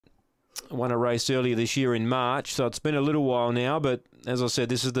Won a race earlier this year in March, so it's been a little while now, but as I said,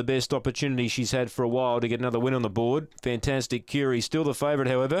 this is the best opportunity she's had for a while to get another win on the board. Fantastic Curie, still the favourite,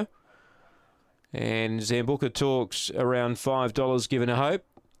 however. And Zambuca Talks around $5 given a hope.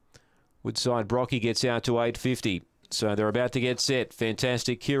 Woodside Brocky gets out to $8.50. So they're about to get set.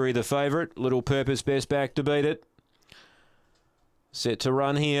 Fantastic Curie, the favourite. Little Purpose best back to beat it. Set to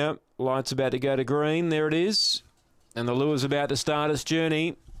run here. Light's about to go to green. There it is. And the lure's about to start its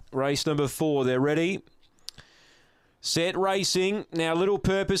journey. Race number 4. They're ready. Set racing. Now Little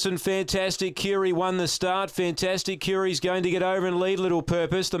Purpose and Fantastic Curie won the start. Fantastic Curie's going to get over and lead Little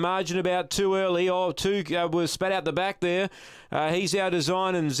Purpose. The margin about too early. Oh, two was spat out the back there. He's Our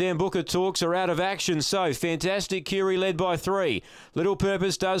Design and Zambuca Talks are out of action. So Fantastic Curie led by 3. Little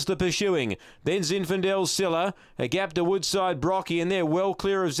Purpose does the pursuing. Then Zinfandel Silla. A gap to Woodside Brocky, and they're well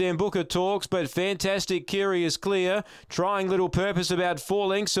clear of Zambuca Talks, but Fantastic Curie is clear. Trying Little Purpose about 4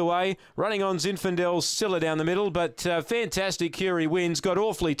 lengths away. Running on Zinfandel Silla down the middle, but Fantastic Curie wins. Got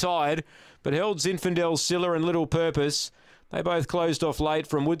awfully tired, but held Zinfandel Silla and Little Purpose. They both closed off late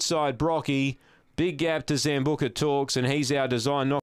from Woodside Brocky. Big gap to Zambuca Talks, and He's Our Design.